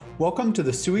Welcome to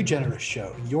the Sui Generis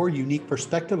Show, your unique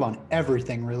perspective on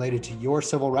everything related to your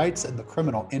civil rights and the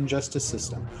criminal injustice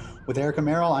system. With Erica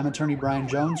Merrill, I'm attorney Brian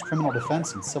Jones, criminal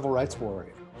defense and civil rights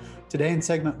warrior. Today in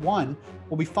segment one,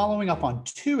 we'll be following up on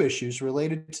two issues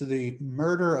related to the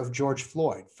murder of George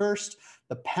Floyd. First,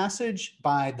 the passage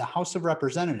by the House of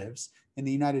Representatives in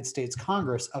the United States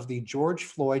Congress of the George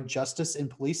Floyd Justice in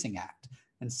Policing Act.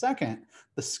 And second,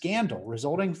 the scandal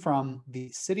resulting from the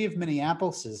city of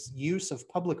Minneapolis's use of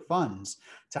public funds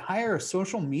to hire a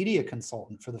social media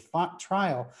consultant for the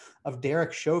trial of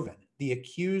Derek Chauvin, the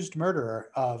accused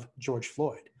murderer of George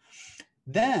Floyd.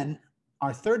 Then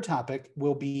our third topic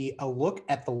will be a look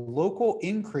at the local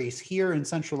increase here in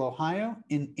Central Ohio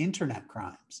in internet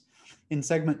crimes. In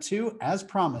segment two, as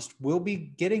promised, we'll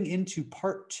be getting into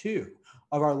part two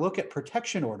of our look at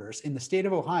protection orders in the state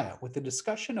of Ohio with a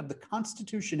discussion of the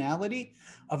constitutionality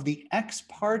of the ex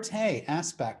parte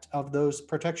aspect of those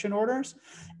protection orders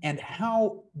and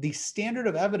how the standard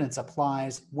of evidence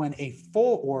applies when a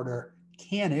full order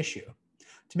can issue.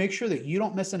 To make sure that you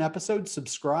don't miss an episode,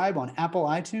 subscribe on Apple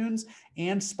iTunes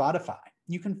and Spotify.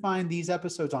 You can find these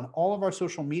episodes on all of our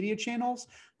social media channels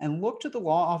and look to the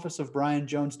law office of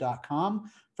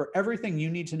brianjones.com for everything you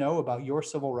need to know about your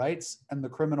civil rights and the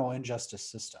criminal injustice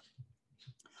system.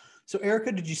 So,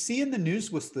 Erica, did you see in the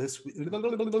news with this?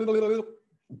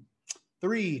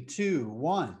 3, 2,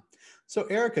 1. So,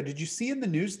 Erica, did you see in the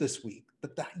news this week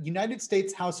that the United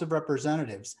States House of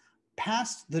Representatives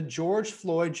passed the George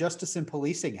Floyd Justice in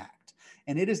Policing Act,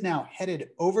 and it is now headed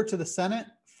over to the Senate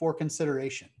for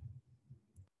consideration?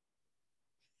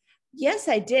 Yes,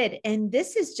 I did. And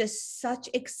this is just such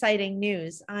exciting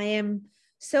news. I am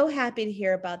so happy to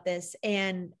hear about this.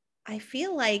 And I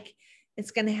feel like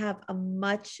it's going to have a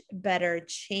much better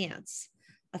chance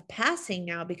of passing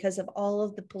now because of all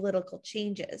of the political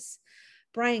changes.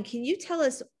 Brian, can you tell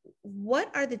us what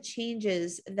are the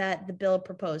changes that the bill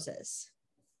proposes?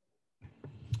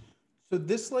 So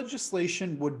this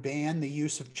legislation would ban the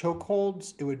use of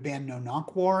chokeholds. It would ban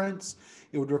no-knock warrants.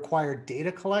 It would require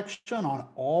data collection on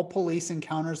all police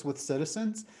encounters with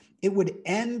citizens. It would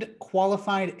end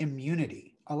qualified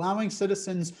immunity, allowing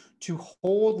citizens to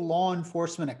hold law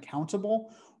enforcement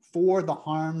accountable for the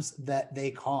harms that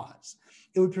they cause.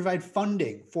 It would provide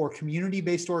funding for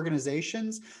community-based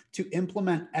organizations to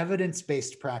implement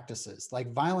evidence-based practices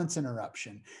like violence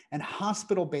interruption and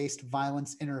hospital-based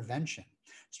violence intervention.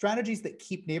 Strategies that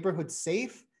keep neighborhoods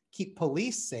safe, keep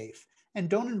police safe, and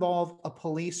don't involve a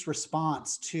police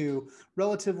response to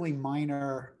relatively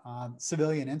minor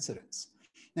civilian incidents.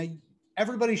 Now,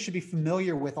 everybody should be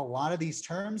familiar with a lot of these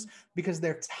terms because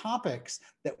they're topics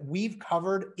that we've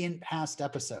covered in past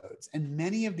episodes. And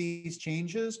many of these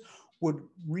changes would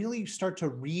really start to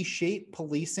reshape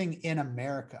policing in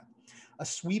America. A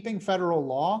sweeping federal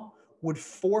law would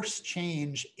force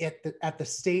change at the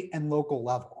state and local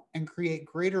level and create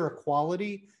greater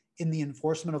equality in the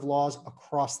enforcement of laws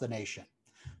across the nation.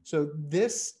 So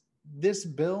this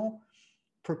bill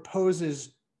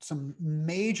proposes some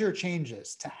major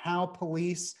changes to how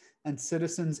police and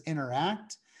citizens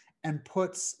interact and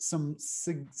puts some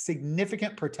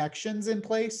significant protections in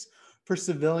place for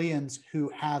civilians who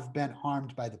have been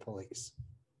harmed by the police.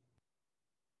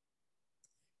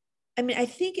 I mean, I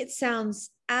think it sounds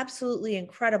absolutely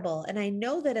incredible. And I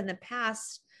know that in the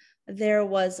past, there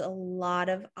was a lot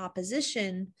of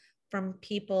opposition from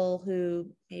people who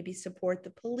maybe support the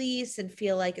police and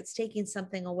feel like it's taking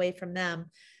something away from them.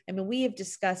 I mean, we have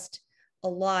discussed a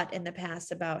lot in the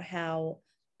past about how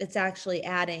it's actually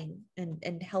adding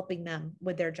and helping them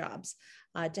with their jobs,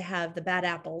 to have the bad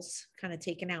apples kind of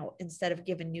taken out instead of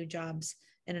given new jobs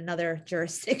in another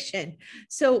jurisdiction.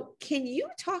 So can you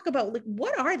talk about like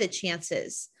what are the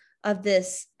chances of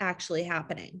this actually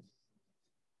happening?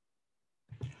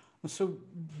 So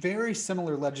very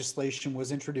similar legislation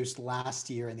was introduced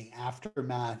last year in the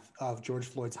aftermath of George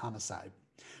Floyd's homicide,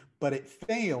 but it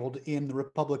failed in the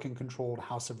Republican-controlled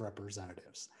House of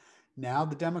Representatives. Now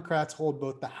the Democrats hold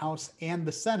both the House and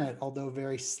the Senate, although a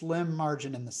very slim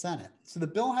margin in the Senate. So the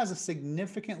bill has a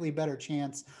significantly better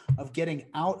chance of getting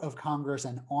out of Congress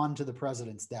and onto the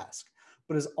president's desk.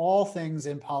 But as all things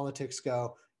in politics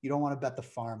go, you don't want to bet the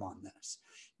farm on this.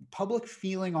 Public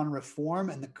feeling on reform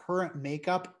and the current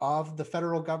makeup of the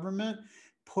federal government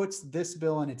puts this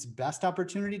bill in its best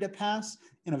opportunity to pass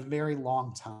in a very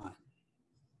long time.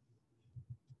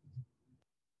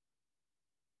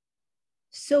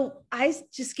 So I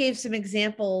just gave some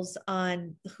examples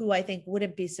on who I think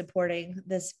wouldn't be supporting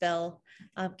this bill.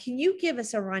 Can you give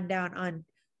us a rundown on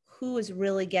who is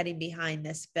really getting behind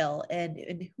this bill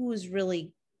and who is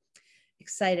really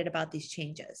excited about these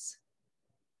changes?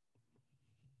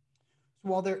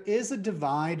 While there is a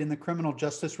divide in the criminal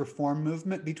justice reform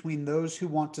movement between those who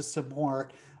want to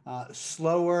support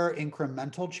slower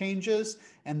incremental changes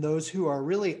and those who are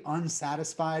really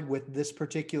unsatisfied with this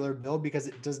particular bill because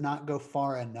it does not go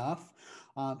far enough,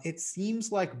 it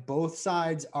seems like both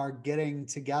sides are getting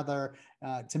together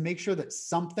to make sure that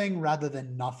something rather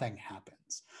than nothing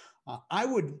happens. I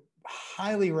would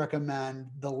highly recommend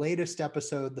the latest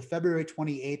episode, the February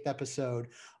 28th episode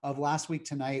of Last Week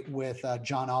Tonight with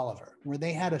John Oliver, where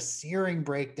they had a searing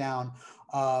breakdown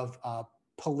of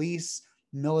police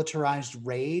militarized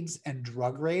raids and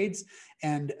drug raids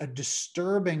and a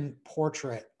disturbing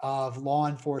portrait of law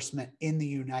enforcement in the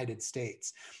United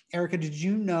States. Erica, did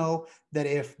you know that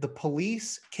if the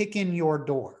police kick in your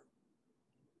door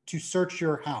to search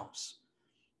your house,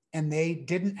 and they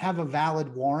didn't have a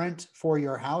valid warrant for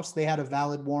your house, they had a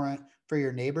valid warrant for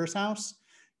your neighbor's house,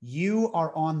 you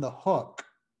are on the hook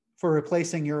for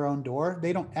replacing your own door.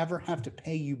 They don't ever have to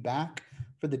pay you back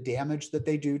for the damage that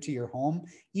they do to your home,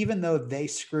 even though they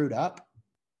screwed up.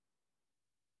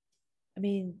 I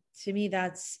mean, to me,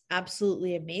 that's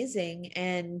absolutely amazing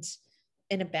and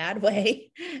in a bad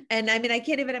way. And I mean, I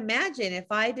can't even imagine if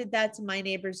I did that to my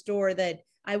neighbor's door that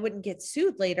I wouldn't get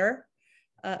sued later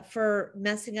for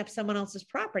messing up someone else's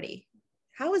property.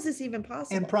 How is this even And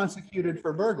possible? prosecuted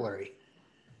for burglary.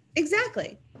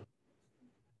 Exactly.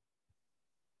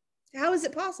 How is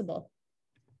it possible?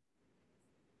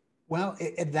 Well,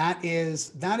 that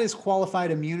is qualified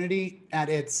immunity at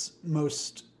its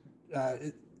most uh,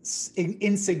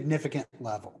 insignificant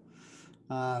level.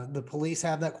 The police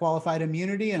have that qualified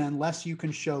immunity, and unless you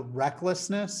can show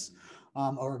recklessness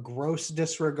or gross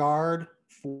disregard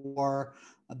for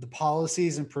the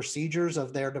policies and procedures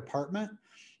of their department,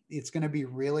 it's going to be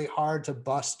really hard to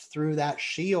bust through that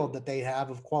shield that they have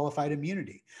of qualified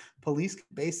immunity. Police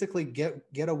basically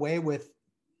get away with,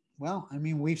 well, I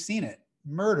mean, we've seen it,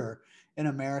 murder in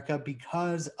America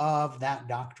because of that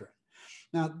doctrine.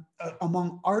 Now,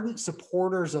 among ardent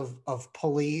supporters of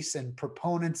police and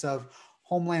proponents of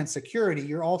Homeland Security,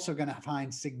 you're also going to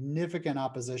find significant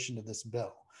opposition to this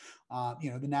bill.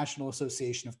 The National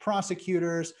Association of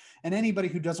Prosecutors and anybody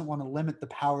who doesn't want to limit the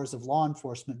powers of law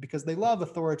enforcement because they love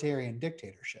authoritarian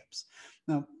dictatorships.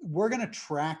 Now, we're going to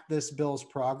track this bill's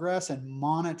progress and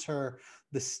monitor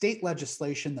the state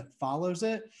legislation that follows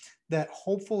it, that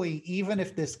hopefully, even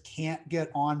if this can't get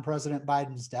on President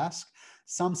Biden's desk,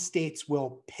 some states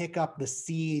will pick up the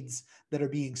seeds that are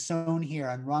being sown here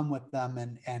and run with them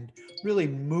and really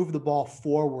move the ball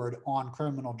forward on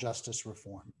criminal justice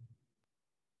reform.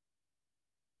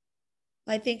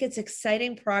 I think it's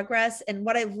exciting progress. And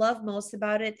what I love most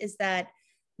about it is that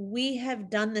we have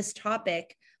done this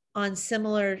topic on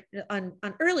on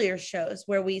earlier shows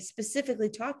where we specifically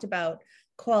talked about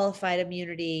qualified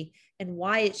immunity and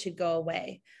why it should go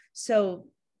away. So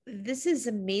this is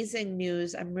amazing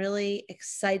news. I'm really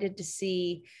excited to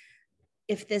see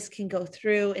if this can go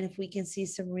through and if we can see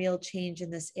some real change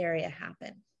in this area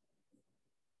happen.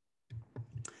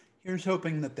 Here's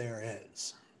hoping that there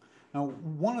is. Now,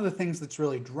 one of the things that's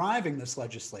really driving this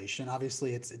legislation,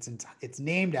 obviously, it's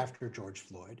named after George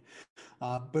Floyd,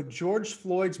 but George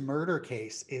Floyd's murder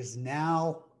case is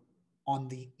now on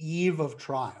the eve of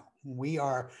trial. We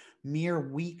are mere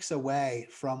weeks away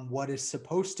from what is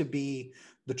supposed to be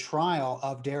the trial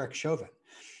of Derek Chauvin.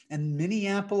 And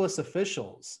Minneapolis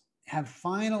officials have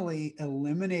finally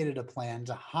eliminated a plan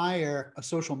to hire a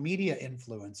social media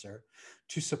influencer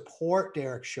to support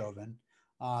Derek Chauvin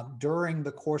during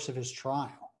the course of his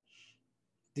trial.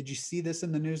 Did you see this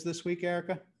in the news this week,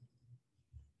 Erica?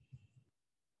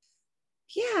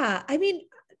 Yeah, I mean,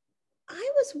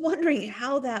 I was wondering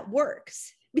how that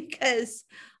works because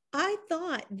I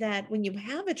thought that when you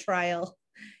have a trial,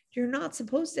 you're not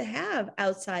supposed to have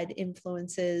outside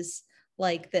influences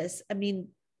like this. I mean,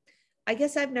 I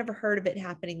guess I've never heard of it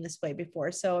happening this way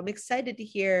before. So I'm excited to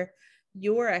hear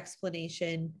your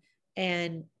explanation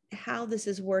and how this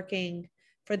is working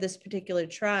for this particular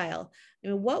trial. I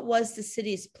mean, what was the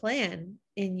city's plan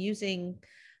in using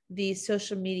these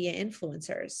social media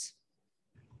influencers?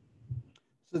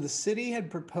 So the city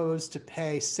had proposed to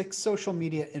pay 6 social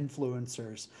media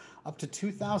influencers up to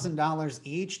 $2,000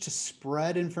 each to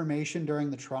spread information during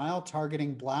the trial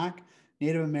targeting Black,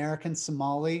 Native American,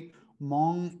 Somali,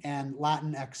 Hmong, and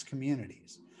Latinx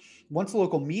communities. Once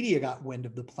local media got wind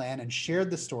of the plan and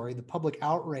shared the story, the public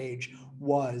outrage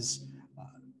was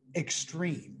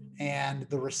extreme. And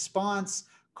the response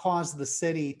caused the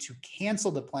city to cancel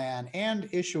the plan and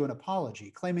issue an apology,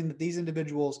 claiming that these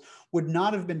individuals would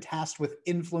not have been tasked with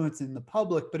influencing the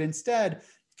public, but instead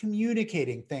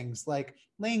communicating things like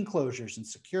lane closures and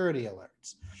security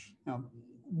alerts. Now,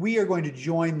 we are going to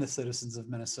join the citizens of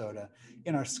Minnesota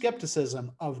in our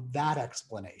skepticism of that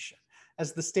explanation,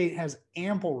 as the state has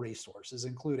ample resources,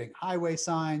 including highway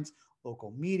signs,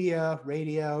 local media,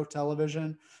 radio,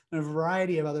 television, and a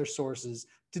variety of other sources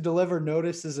to deliver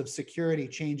notices of security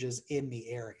changes in the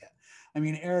area. I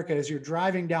mean, Erica, as you're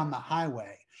driving down the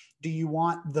highway, do you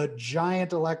want the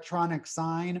giant electronic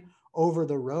sign over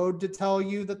the road to tell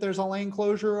you that there's a lane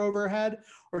closure overhead?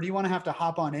 Or do you want to have to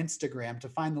hop on Instagram to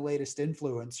find the latest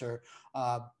influencer,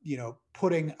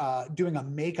 doing a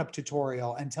makeup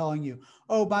tutorial and telling you,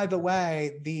 oh, by the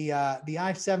way, the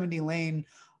I-70 lane,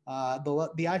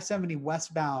 the I-70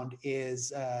 westbound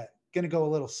is going to go a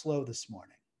little slow this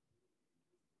morning?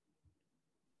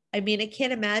 I mean, I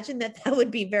can't imagine that that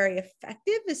would be very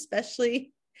effective,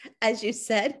 especially as you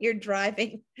said, you're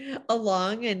driving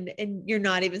along and you're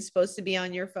not even supposed to be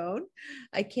on your phone.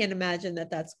 I can't imagine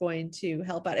that that's going to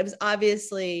help out. It was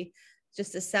obviously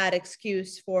just a sad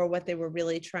excuse for what they were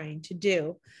really trying to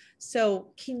do.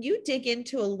 So, can you dig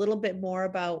into a little bit more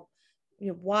about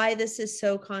why this is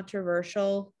so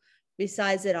controversial?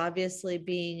 Besides it obviously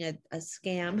being a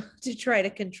scam to try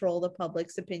to control the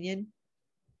public's opinion.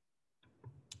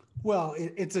 Well,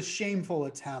 it's a shameful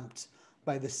attempt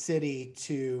by the city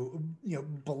to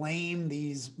blame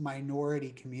these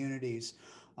minority communities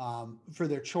for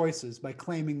their choices by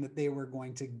claiming that they were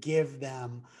going to give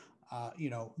them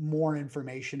more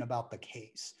information about the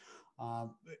case.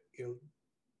 Um,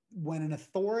 when an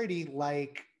authority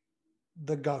like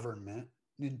the government,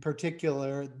 in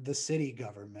particular the city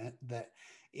government, that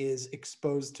is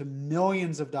exposed to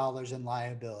millions of dollars in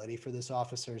liability for this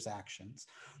officer's actions,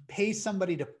 pay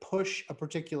somebody to push a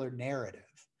particular narrative,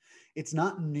 it's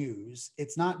not news,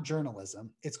 it's not journalism,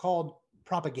 it's called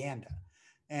propaganda.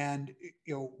 And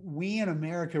we in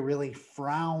America really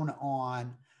frown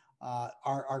on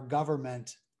our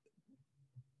government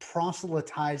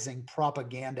proselytizing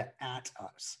propaganda at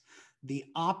us. The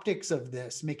optics of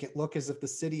this make it look as if the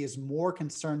city is more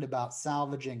concerned about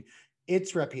salvaging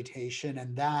its reputation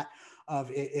and that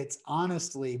of its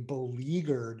honestly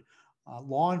beleaguered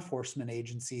law enforcement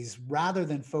agencies, rather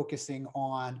than focusing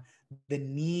on the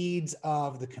needs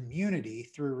of the community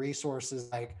through resources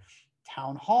like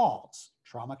town halls,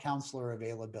 trauma counselor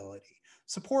availability,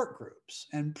 support groups,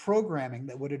 and programming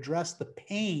that would address the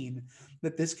pain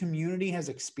that this community has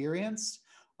experienced,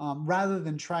 rather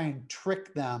than try and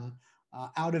trick them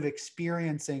out of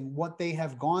experiencing what they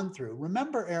have gone through.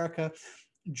 Remember, Erica,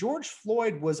 George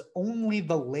Floyd was only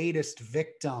the latest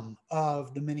victim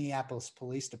of the Minneapolis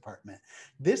Police Department.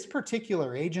 This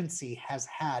particular agency has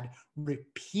had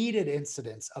repeated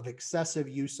incidents of excessive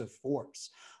use of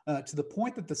force, to the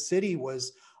point that the city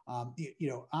was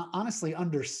honestly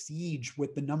under siege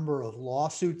with the number of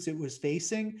lawsuits it was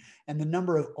facing and the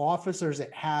number of officers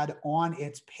it had on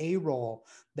its payroll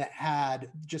that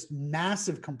had just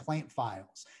massive complaint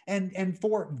files and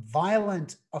for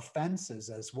violent offenses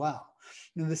as well.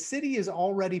 The city is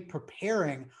already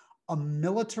preparing a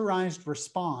militarized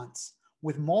response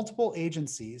with multiple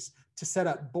agencies to set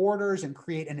up borders and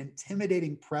create an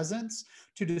intimidating presence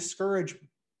to discourage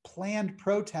planned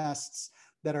protests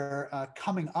that are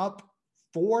coming up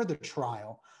for the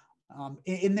trial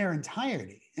in their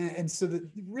entirety. And so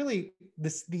really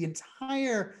the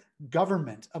entire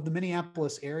government of the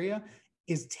Minneapolis area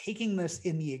is taking this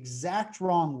in the exact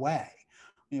wrong way.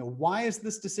 Why is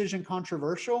this decision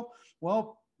controversial?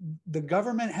 Well, the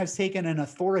government has taken an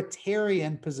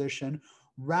authoritarian position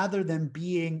rather than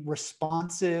being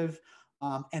responsive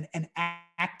and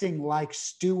acting like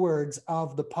stewards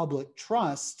of the public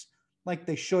trust like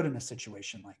they should in a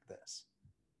situation like this.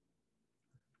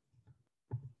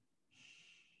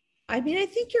 I mean, I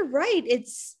think you're right.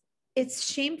 It's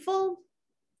shameful,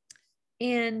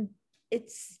 and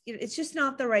it's just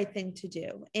not the right thing to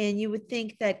do. And you would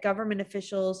think that government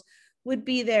officials would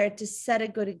be there to set a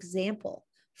good example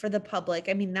for the public.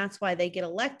 I mean, that's why they get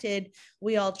elected.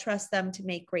 We all trust them to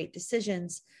make great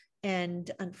decisions.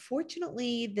 And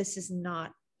unfortunately, this is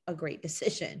not a great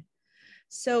decision.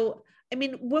 So, I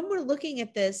mean, when we're looking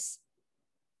at this,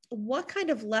 what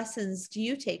kind of lessons do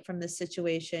you take from this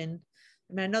situation?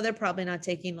 I mean, I know they're probably not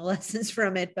taking the lessons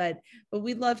from it, but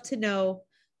we'd love to know,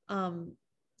 um,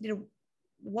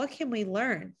 what can we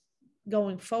learn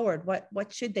going forward?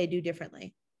 What should they do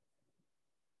differently?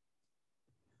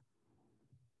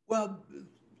 Well,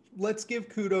 let's give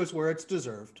kudos where it's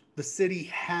deserved. The city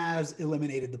has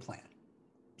eliminated the plan.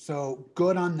 So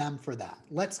good on them for that.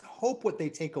 Let's hope what they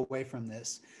take away from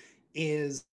this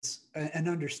is an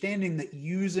understanding that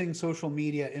using social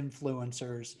media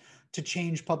influencers to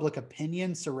change public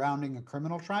opinion surrounding a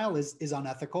criminal trial is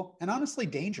unethical and honestly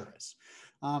dangerous.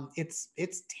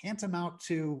 it's tantamount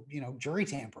to jury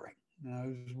tampering.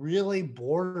 Really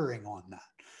bordering on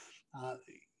that. Uh,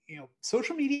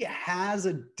 Social media has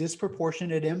a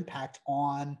disproportionate impact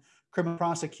on criminal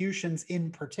prosecutions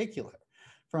in particular,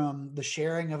 from the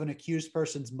sharing of an accused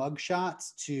person's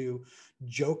mugshots to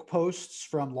joke posts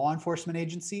from law enforcement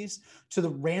agencies to the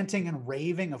ranting and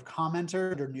raving of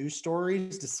commenters or news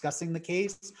stories discussing the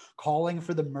case, calling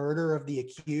for the murder of the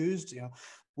accused.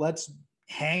 Let's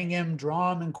hang him,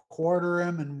 draw him, and quarter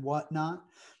him, and whatnot.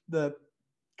 The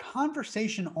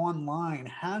conversation online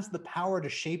has the power to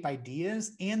shape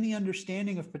ideas and the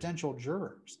understanding of potential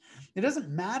jurors. It doesn't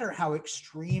matter how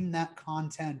extreme that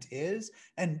content is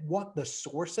and what the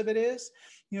source of it is.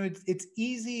 It's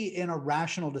easy in a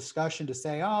rational discussion to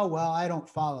say, oh, well, I don't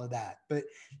follow that, but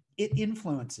it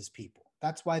influences people.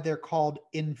 That's why they're called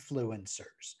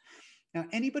influencers. Now,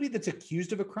 anybody that's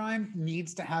accused of a crime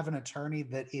needs to have an attorney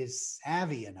that is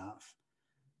savvy enough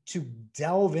to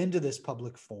delve into this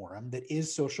public forum that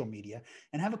is social media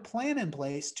and have a plan in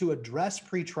place to address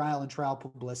pretrial and trial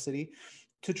publicity,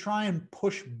 to try and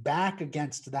push back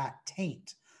against that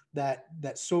taint that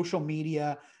social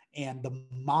media and the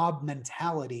mob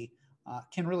mentality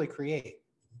can really create.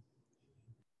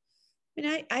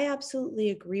 I absolutely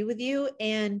agree with you.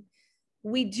 And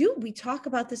we talk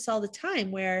about this all the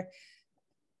time, where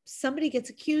somebody gets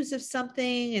accused of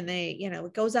something and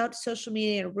it goes out to social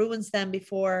media and ruins them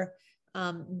before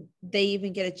they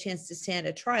even get a chance to stand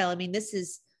a trial. I mean, this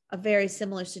is a very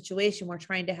similar situation. We're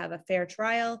trying to have a fair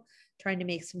trial, trying to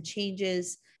make some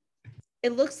changes.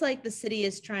 It looks like the city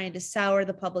is trying to sour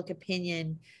the public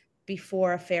opinion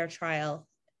before a fair trial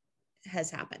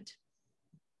has happened.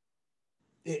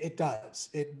 It does.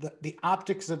 The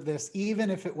optics of this, even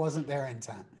if it wasn't their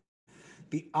intent,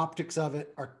 the optics of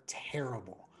it are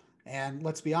terrible. And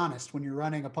let's be honest, when you're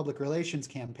running a public relations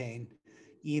campaign,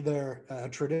 either a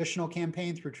traditional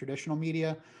campaign through traditional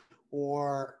media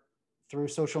or through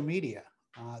social media,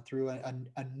 through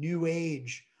a new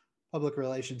age public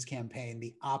relations campaign,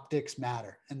 the optics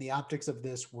matter. And the optics of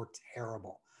this were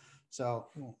terrible. So,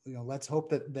 let's hope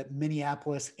that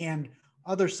Minneapolis and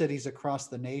other cities across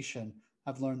the nation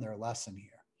have learned their lesson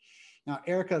here. Now,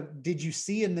 Erica, did you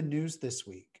see in the news this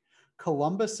week,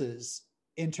 Columbus's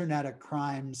Internet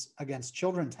Crimes Against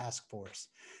Children Task Force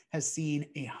has seen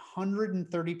a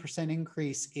 130%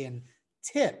 increase in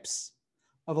tips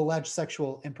of alleged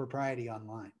sexual impropriety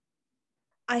online?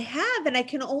 I have, and I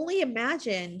can only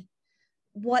imagine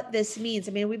what this means.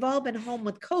 I mean, we've all been home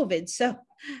with COVID, so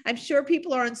I'm sure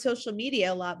people are on social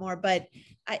media a lot more, but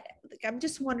I'm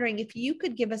just wondering if you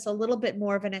could give us a little bit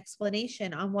more of an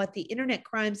explanation on what the Internet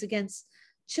Crimes Against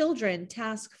Children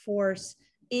Task Force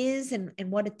is and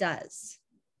what it does.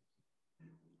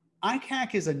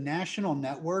 ICAC is a national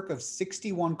network of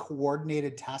 61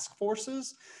 coordinated task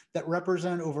forces that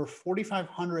represent over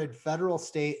 4,500 federal,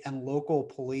 state, and local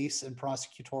police and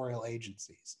prosecutorial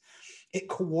agencies. It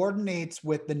coordinates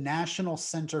with the National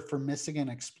Center for Missing and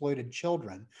Exploited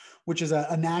Children, which is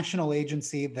a national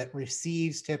agency that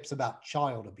receives tips about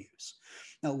child abuse.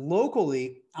 Now,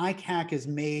 locally, ICAC is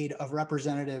made of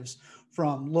representatives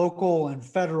from local and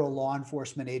federal law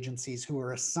enforcement agencies who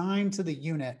are assigned to the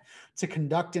unit to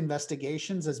conduct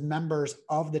investigations as members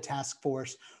of the task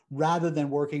force rather than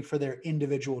working for their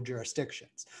individual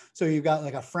jurisdictions. So you've got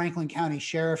like a Franklin County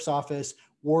Sheriff's Office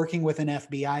working with an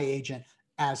FBI agent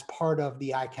as part of the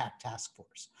ICAC task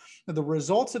force. Now, the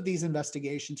results of these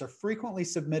investigations are frequently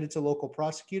submitted to local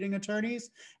prosecuting attorneys,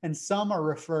 and some are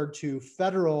referred to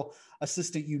federal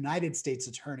assistant United States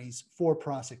attorneys for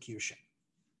prosecution.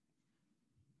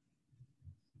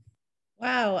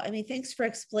 Wow. I mean, thanks for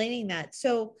explaining that.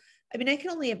 So, I mean, I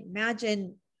can only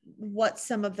imagine what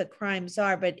some of the crimes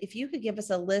are, but if you could give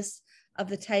us a list of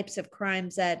the types of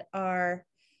crimes that are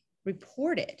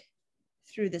reported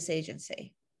through this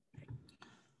agency.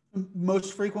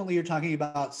 Most frequently, you're talking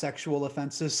about sexual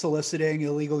offenses, soliciting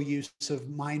illegal use of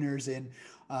minors in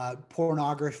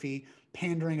pornography,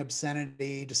 pandering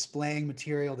obscenity, displaying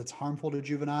material that's harmful to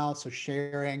juveniles, so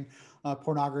sharing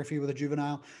pornography with a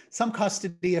juvenile. Some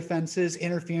custody offenses,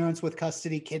 interference with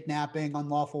custody, kidnapping,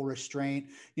 unlawful restraint,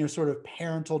 sort of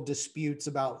parental disputes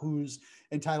about who's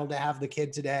entitled to have the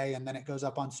kid today, and then it goes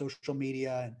up on social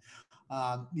media,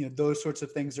 and those sorts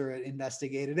of things are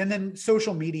investigated. And then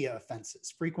social media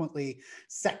offenses, frequently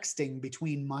sexting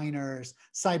between minors,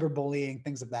 cyberbullying,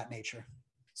 things of that nature.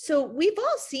 So we've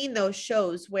all seen those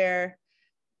shows where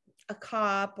a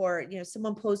cop or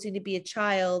someone posing to be a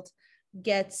child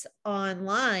gets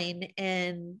online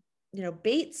and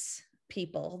baits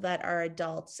people that are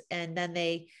adults, and then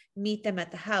they meet them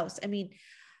at the house. I mean,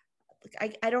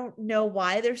 I don't know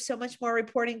why there's so much more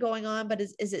reporting going on, but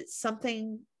is it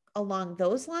something along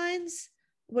those lines?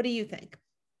 What do you think?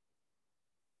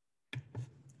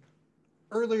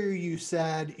 Earlier you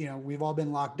said, we've all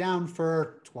been locked down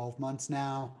for 12 months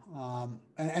now.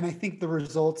 And I think the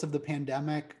results of the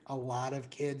pandemic, a lot of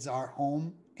kids are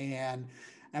home and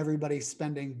everybody's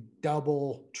spending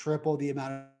double, triple the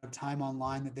amount of time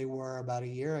online that they were about a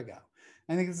year ago.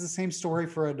 I think it's the same story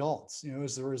for adults.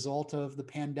 As a result of the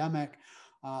pandemic,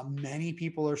 many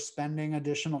people are spending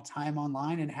additional time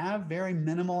online and have very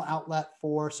minimal outlet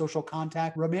for social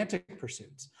contact, romantic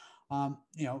pursuits. And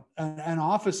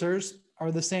officers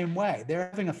are the same way. They're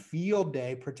having a field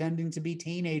day pretending to be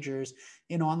teenagers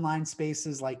in online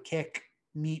spaces like Kik,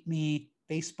 Meet Me,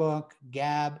 Facebook,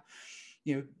 Gab.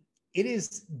 It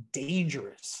is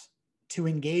dangerous to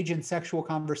engage in sexual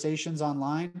conversations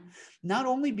online, not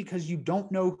only because you don't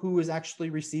know who is actually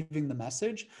receiving the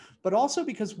message, but also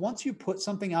because once you put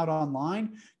something out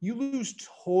online, you lose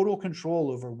total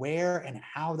control over where and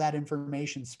how that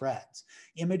information spreads.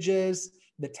 Images,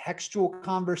 the textual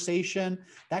conversation,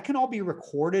 that can all be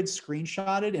recorded,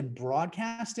 screenshotted, and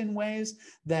broadcast in ways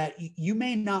that you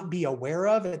may not be aware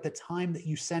of at the time that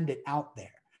you send it out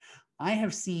there. I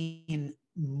have seen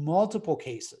multiple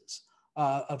cases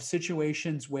of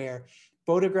situations where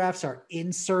photographs are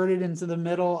inserted into the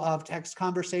middle of text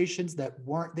conversations that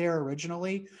weren't there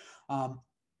originally.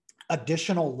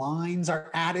 Additional lines are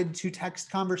added to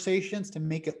text conversations to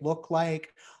make it look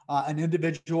like an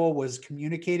individual was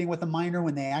communicating with a minor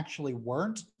when they actually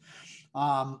weren't.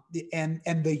 And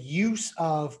the use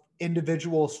of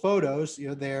individuals' photos,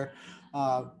 their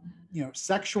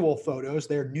sexual photos,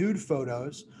 their nude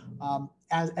photos,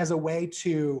 as a way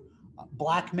to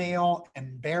blackmail,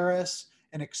 embarrass,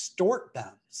 and extort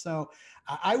them. So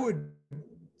I would,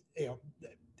 you know,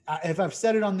 if I've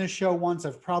said it on this show once,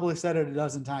 I've probably said it a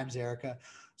dozen times, Erica.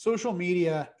 Social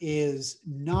media is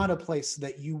not a place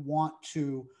that you want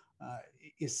to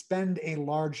spend a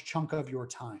large chunk of your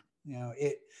time.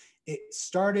 It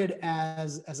started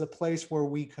as a place where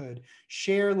we could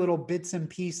share little bits and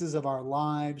pieces of our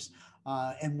lives,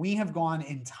 and we have gone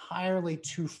entirely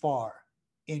too far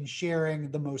in sharing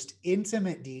the most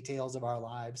intimate details of our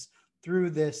lives through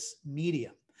this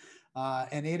medium.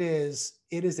 And it is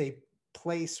a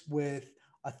place with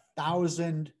a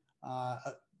thousand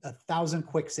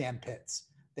quicksand pits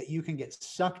that you can get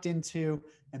sucked into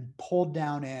and pulled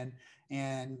down in,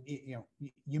 and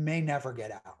you may never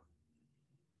get out.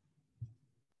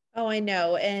 Oh, I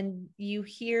know. And you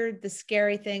hear the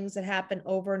scary things that happen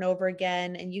over and over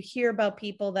again. And you hear about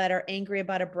people that are angry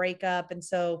about a breakup. And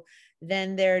so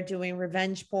then they're doing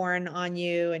revenge porn on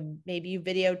you. And maybe you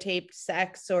videotaped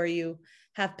sex, or you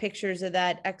have pictures of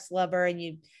that ex lover and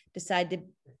you decide to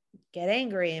get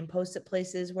angry and post it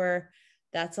places where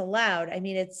that's allowed. I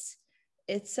mean, it's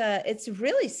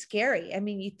really scary. I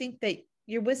mean, you think that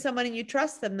you're with someone and you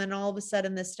trust them, then all of a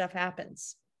sudden this stuff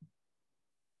happens.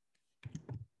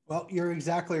 Well, you're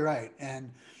exactly right.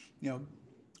 And,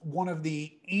 one of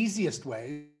the easiest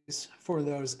ways for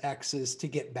those exes to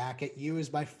get back at you is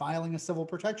by filing a civil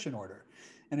protection order.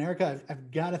 And Erica, I've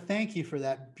got to thank you for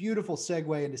that beautiful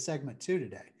segue into segment 2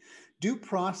 today. Due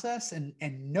process and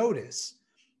notice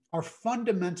are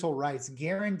fundamental rights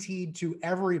guaranteed to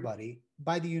everybody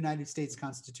by the United States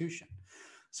Constitution.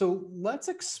 So let's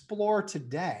explore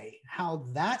today how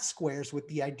that squares with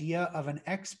the idea of an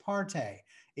ex parte,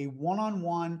 a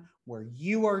one-on-one where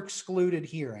you are excluded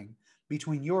hearing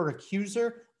between your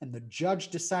accuser and the judge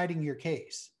deciding your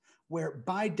case, where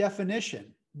by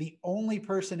definition, the only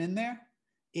person in there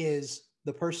is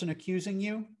the person accusing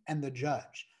you and the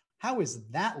judge. How is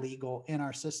that legal in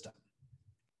our system?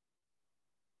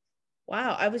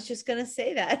 Wow, I was just going to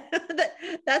say that.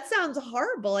 that sounds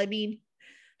horrible. I mean,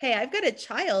 hey, I've got a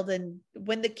child, and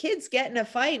when the kids get in a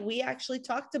fight, we actually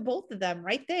talk to both of them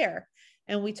right there,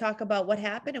 and we talk about what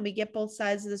happened, and we get both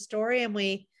sides of the story, and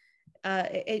we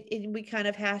kind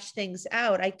of hash things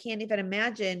out. I can't even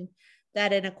imagine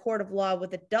that in a court of law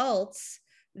with adults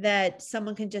that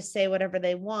someone can just say whatever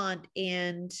they want,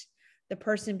 and the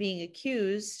person being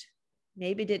accused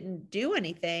maybe didn't do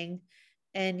anything,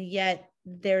 and yet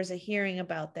there's a hearing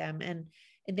about them, and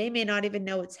they may not even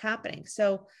know it's happening.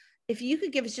 So if you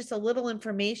could give us just a little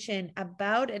information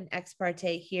about an ex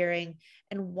parte hearing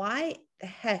and why the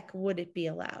heck would it be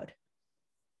allowed?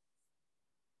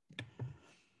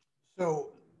 So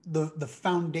the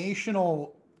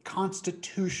foundational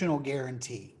constitutional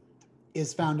guarantee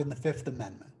is found in the Fifth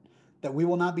Amendment, that we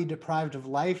will not be deprived of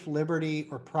life, liberty,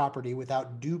 or property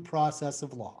without due process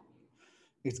of law.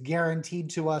 It's guaranteed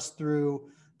to us through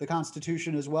the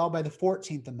Constitution as well by the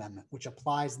 14th Amendment, which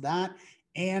applies that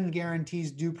and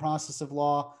guarantees due process of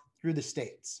law through the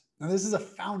states. Now, this is a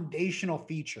foundational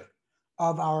feature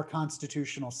of our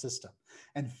constitutional system,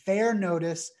 and fair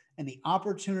notice and the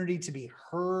opportunity to be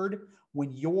heard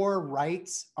when your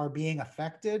rights are being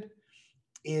affected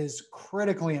is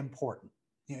critically important.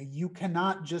 You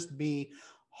cannot just be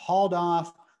hauled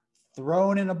off,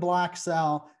 thrown in a black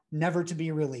cell, never to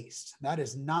be released. That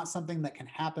is not something that can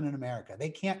happen in America. They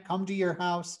can't come to your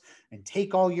house and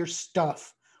take all your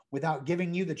stuff without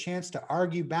giving you the chance to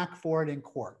argue back for it in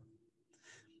court.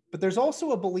 But there's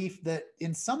also a belief that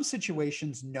in some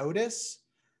situations, notice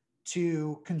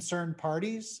to concerned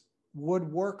parties would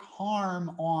work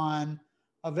harm on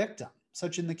a victim,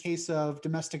 such in the case of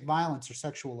domestic violence or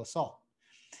sexual assault.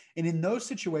 And in those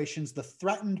situations, the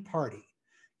threatened party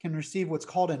can receive what's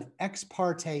called an ex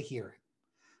parte hearing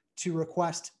to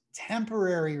request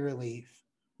temporary relief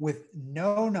with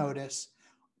no notice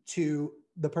to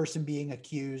the person being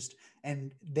accused,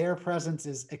 and their presence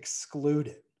is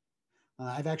excluded.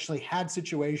 I've actually had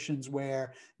situations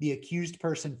where the accused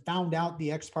person found out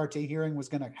the ex parte hearing was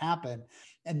going to happen,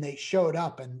 and they showed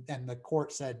up, and the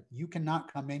court said, you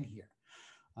cannot come in here.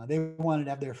 They wanted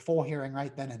to have their full hearing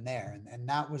right then and there, and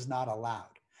that was not allowed.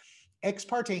 Ex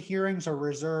parte hearings are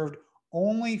reserved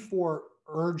only for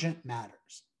urgent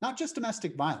matters, not just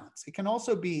domestic violence. It can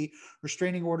also be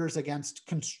restraining orders against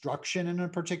construction in a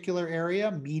particular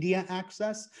area, media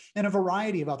access, and a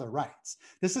variety of other rights.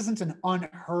 This isn't an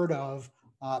unheard of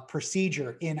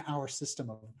procedure in our system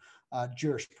of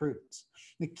jurisprudence.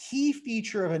 The key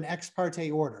feature of an ex parte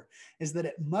order is that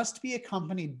it must be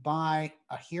accompanied by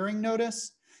a hearing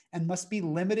notice and must be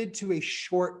limited to a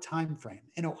short time frame.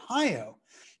 In Ohio,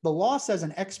 the law says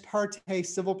an ex parte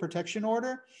civil protection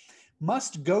order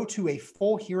must go to a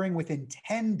full hearing within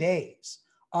 10 days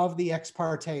of the ex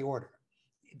parte order.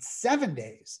 It's 7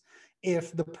 days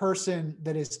if the person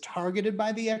that is targeted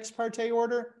by the ex parte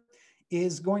order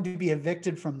is going to be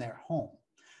evicted from their home.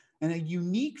 And a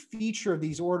unique feature of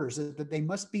these orders is that they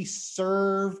must be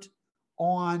served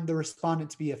on the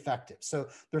respondent to be effective. So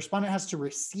the respondent has to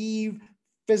receive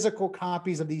physical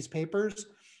copies of these papers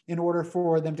in order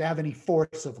for them to have any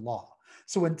force of law.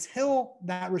 So until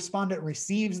that respondent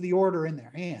receives the order in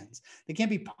their hands, they can't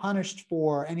be punished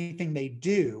for anything they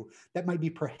do that might be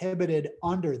prohibited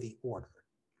under the order.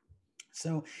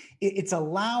 So it's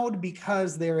allowed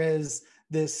because there is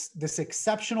this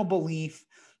exceptional belief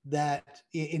that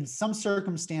in some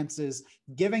circumstances,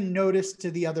 giving notice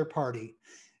to the other party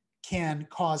can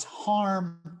cause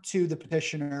harm to the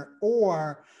petitioner,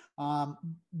 or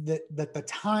that the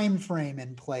time frame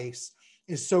in place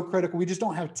is so critical. We just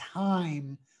don't have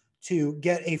time to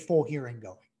get a full hearing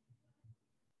going.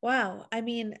 Wow. I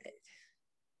mean,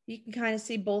 you can kind of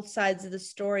see both sides of the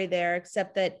story there,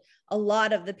 except that a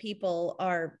lot of the people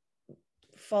are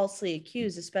falsely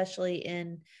accused, especially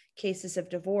in cases of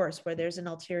divorce where there's an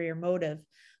ulterior motive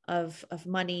of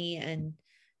money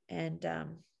and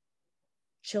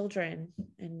children.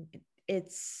 And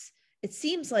it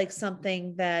seems like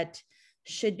something that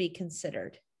should be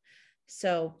considered.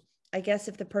 So I guess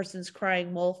if the person's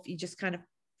crying wolf, you just kind of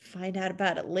find out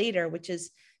about it later, which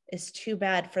is too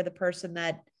bad for the person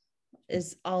that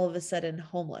is all of a sudden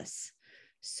homeless.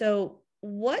 So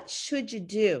what should you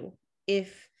do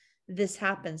if this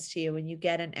happens to you and you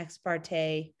get an ex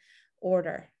parte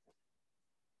order?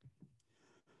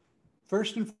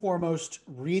 First and foremost,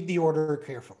 read the order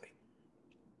carefully.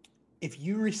 If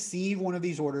you receive one of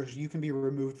these orders, you can be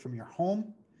removed from your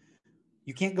home.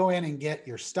 You can't go in and get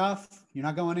your stuff. You're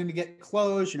not going in to get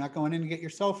clothes. You're not going in to get your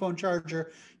cell phone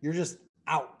charger. You're just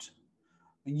out.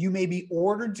 And you may be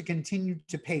ordered to continue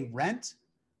to pay rent.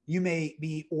 You may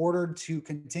be ordered to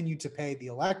continue to pay the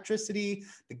electricity,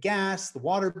 the gas, the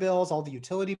water bills, all the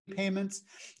utility payments.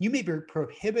 You may be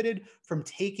prohibited from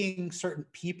taking certain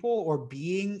people or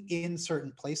being in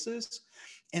certain places.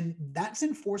 And that's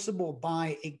enforceable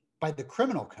by the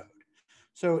criminal code.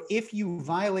 So if you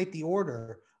violate the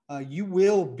order, you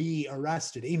will be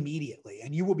arrested immediately,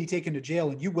 and you will be taken to jail,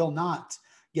 and you will not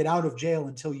get out of jail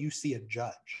until you see a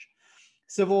judge.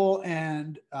 Civil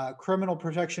and criminal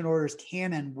protection orders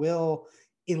can and will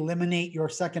eliminate your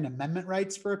Second Amendment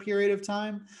rights for a period of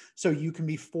time. So you can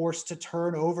be forced to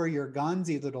turn over your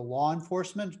guns either to law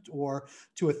enforcement or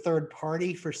to a third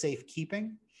party for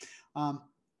safekeeping.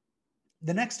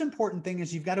 The next important thing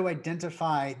is you've got to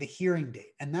identify the hearing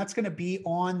date, and that's going to be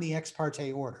on the ex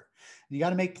parte order. You got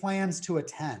to make plans to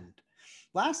attend.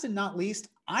 Last and not least,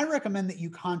 I recommend that you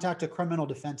contact a criminal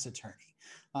defense attorney.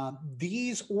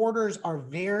 These orders are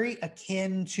very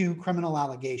akin to criminal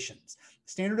allegations.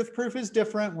 Standard of proof is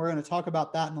different. We're going to talk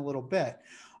about that in a little bit.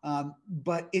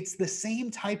 But it's the same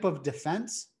type of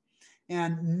defense.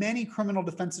 And many criminal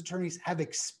defense attorneys have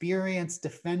experience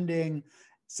defending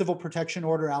civil protection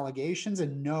order allegations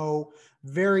and know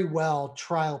very well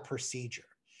trial procedure.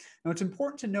 Now, it's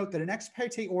important to note that an ex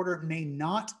parte order may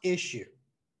not issue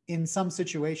in some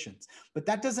situations, but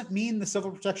that doesn't mean the civil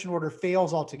protection order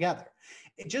fails altogether.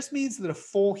 It just means that a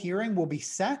full hearing will be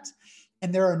set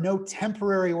and there are no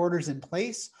temporary orders in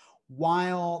place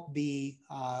while the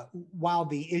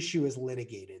issue is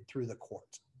litigated through the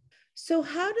court. So,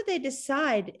 how do they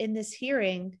decide in this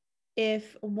hearing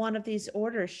if one of these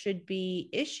orders should be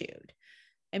issued?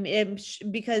 I mean,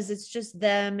 because it's just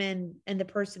them and the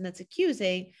person that's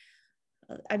accusing.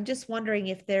 I'm just wondering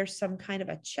if there's some kind of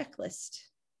a checklist.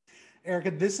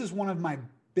 Erica, this is one of my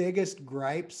biggest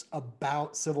gripes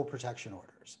about civil protection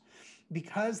orders.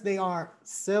 Because they are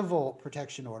civil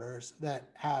protection orders that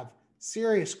have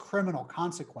serious criminal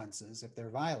consequences if they're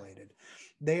violated,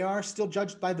 they are still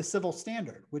judged by the civil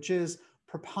standard, which is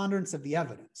preponderance of the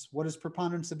evidence. What is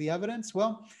preponderance of the evidence?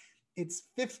 Well, it's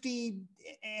 50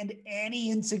 and any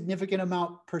insignificant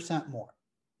amount percent more.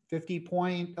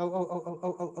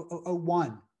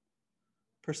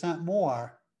 50.00001%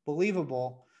 more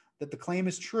believable that the claim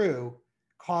is true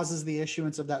causes the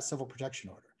issuance of that civil protection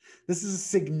order. This is a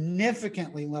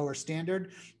significantly lower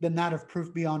standard than that of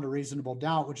proof beyond a reasonable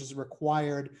doubt, which is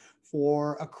required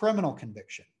for a criminal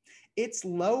conviction. It's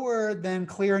lower than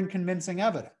clear and convincing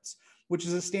evidence, which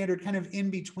is a standard kind of in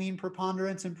between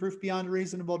preponderance and proof beyond a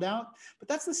reasonable doubt. But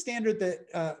that's the standard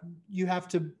that you have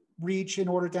to reach in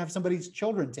order to have somebody's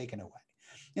children taken away.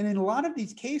 And in a lot of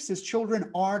these cases, children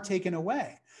are taken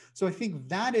away. So I think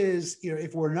that is,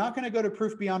 if we're not going to go to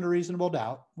proof beyond a reasonable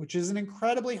doubt, which is an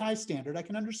incredibly high standard, I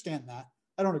can understand that.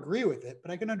 I don't agree with it,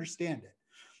 but I can understand it.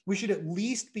 We should at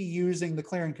least be using the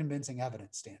clear and convincing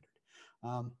evidence standard.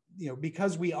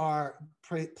 Because we are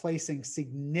placing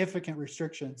significant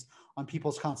restrictions on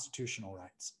people's constitutional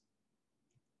rights.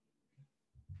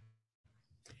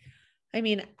 I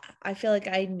mean, I feel like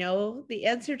I know the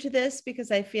answer to this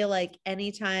because I feel like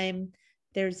anytime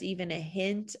there's even a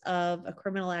hint of a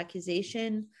criminal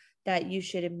accusation, that you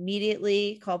should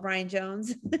immediately call Brian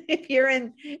Jones if you're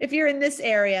in this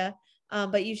area.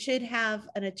 But you should have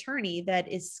an attorney that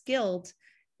is skilled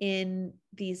in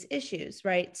these issues,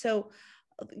 right? So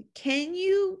can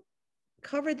you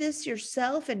cover this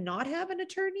yourself and not have an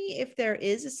attorney if there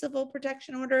is a civil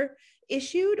protection order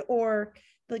issued? Or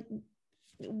like,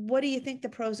 what do you think the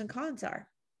pros and cons are?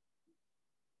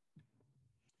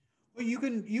 Well, you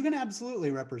can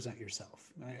absolutely represent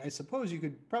yourself. I suppose you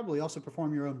could probably also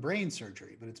perform your own brain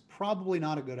surgery, but it's probably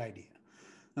not a good idea.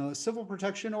 Now, a civil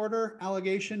protection order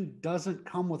allegation doesn't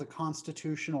come with a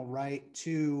constitutional right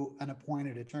to an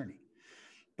appointed attorney,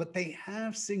 but they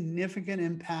have significant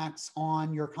impacts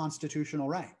on your constitutional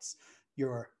rights,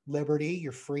 your liberty,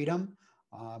 your freedom,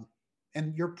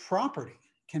 and your property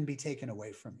can be taken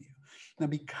away from you. Now,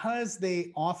 because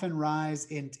they often rise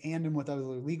in tandem with other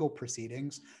legal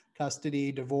proceedings,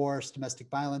 custody, divorce, domestic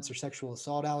violence, or sexual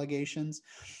assault allegations,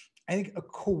 I think a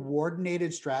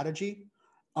coordinated strategy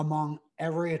among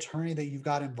every attorney that you've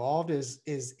got involved is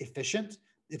efficient,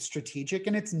 it's strategic,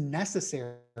 and it's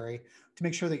necessary to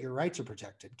make sure that your rights are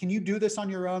protected. Can you do this on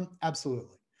your own?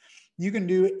 Absolutely. You can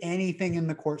do anything in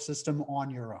the court system on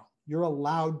your own. You're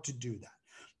allowed to do that,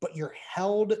 but you're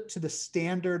held to the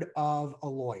standard of a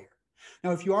lawyer.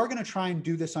 Now, if you are going to try and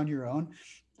do this on your own,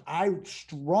 I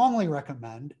strongly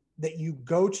recommend that you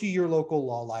go to your local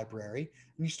law library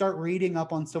and you start reading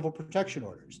up on civil protection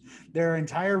orders. There are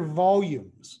entire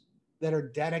volumes that are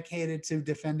dedicated to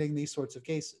defending these sorts of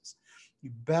cases. You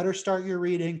better start your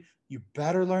reading. You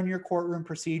better learn your courtroom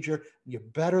procedure. You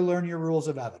better learn your rules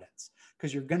of evidence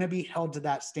because you're going to be held to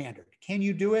that standard. Can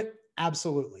you do it?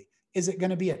 Absolutely. Is it going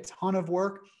to be a ton of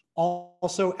work?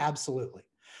 Also, absolutely.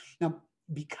 Now,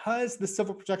 because the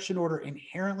civil protection order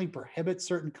inherently prohibits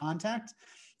certain contact,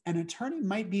 an attorney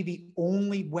might be the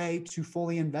only way to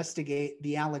fully investigate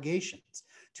the allegations,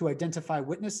 to identify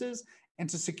witnesses, and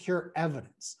to secure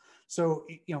evidence. So,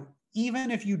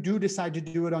 even if you do decide to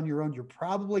do it on your own, you're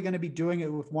probably going to be doing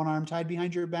it with one arm tied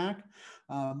behind your back.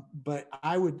 But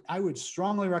I would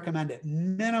strongly recommend at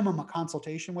minimum a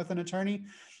consultation with an attorney,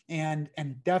 and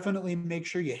definitely make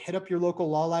sure you hit up your local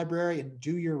law library and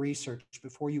do your research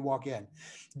before you walk in.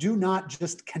 Do not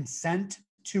just consent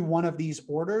to one of these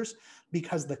orders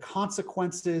because the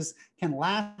consequences can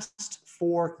last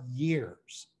for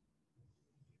years.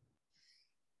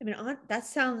 I mean, that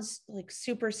sounds like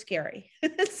super scary.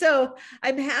 So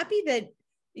I'm happy that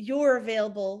you're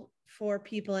available for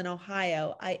people in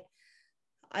Ohio.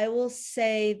 I will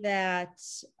say that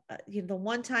the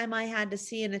one time I had to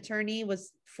see an attorney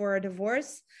was for a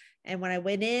divorce, And when I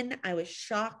went in, I was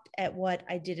shocked at what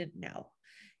I didn't know.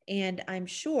 And I'm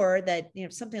sure that,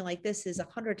 something like this is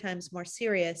 100 times more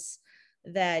serious,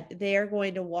 that they're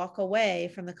going to walk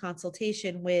away from the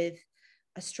consultation with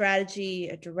a strategy,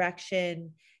 a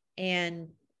direction, and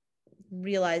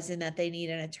realizing that they need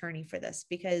an attorney for this,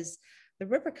 because the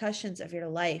repercussions of your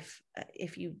life,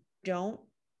 if you don't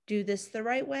do this the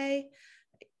right way,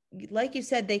 like you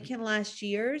said, they can last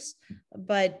years.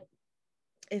 But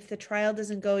if the trial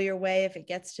doesn't go your way, if it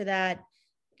gets to that,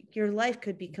 your life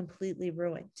could be completely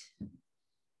ruined.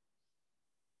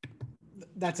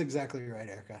 That's exactly right,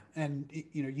 Erica. And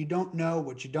you don't know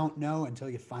what you don't know until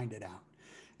you find it out.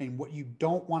 And what you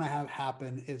don't want to have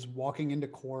happen is walking into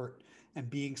court and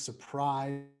being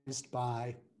surprised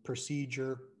by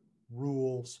procedure,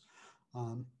 rules,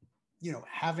 um,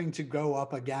 having to go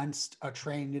up against a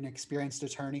trained and experienced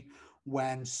attorney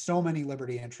when so many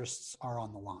liberty interests are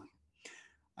on the line.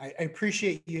 I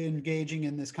appreciate you engaging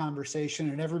in this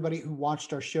conversation, and everybody who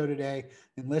watched our show today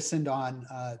and listened on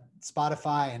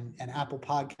Spotify and Apple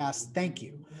Podcasts. Thank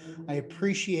you. I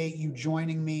appreciate you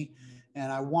joining me.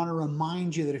 And I want to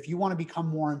remind you that if you want to become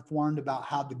more informed about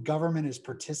how the government is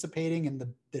participating in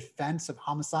the defense of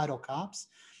homicidal cops,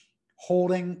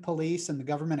 holding police and the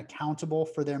government accountable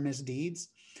for their misdeeds,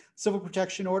 civil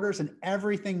protection orders, and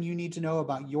everything you need to know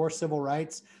about your civil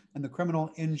rights and the criminal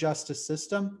injustice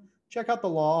system, check out the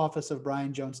law office of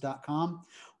brianjones.com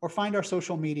or find our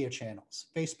social media channels,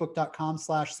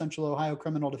 facebook.com/Central Ohio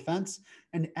Criminal Defense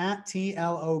and at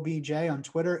TLOBJ on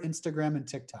Twitter, Instagram, and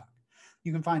TikTok.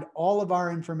 You can find all of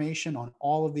our information on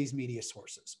all of these media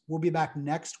sources. We'll be back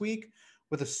next week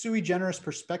with a sui generis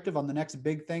perspective on the next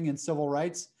big thing in civil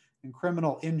rights and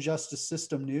criminal injustice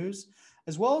system news,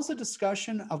 as well as a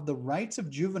discussion of the rights of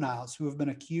juveniles who have been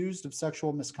accused of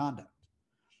sexual misconduct.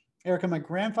 Erica, my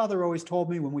grandfather always told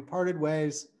me when we parted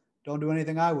ways, don't do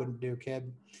anything I wouldn't do,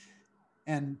 kid.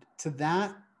 And to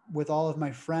that, with all of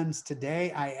my friends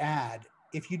today, I add,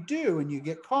 if you do and you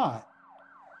get caught,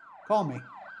 call me.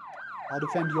 I'll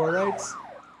defend your rights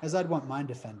as I'd want mine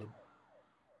defended.